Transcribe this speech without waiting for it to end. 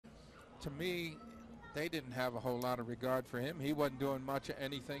to me, they didn't have a whole lot of regard for him. He wasn't doing much of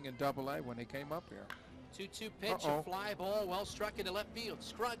anything in Double-A when he came up here. 2-2 pitch, a fly ball, well struck into left field.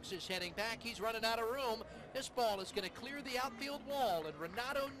 Scruggs is heading back. He's running out of room. This ball is going to clear the outfield wall, and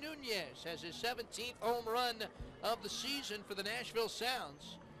Renato Nunez has his 17th home run of the season for the Nashville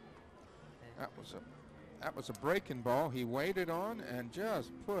Sounds. That was a breaking ball. He waited on and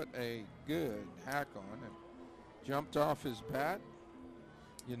just put a good hack on and jumped off his bat.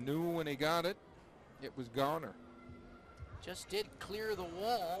 You knew when he got it, it was goner. Just did clear the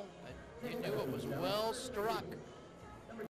wall, but you knew it was well struck.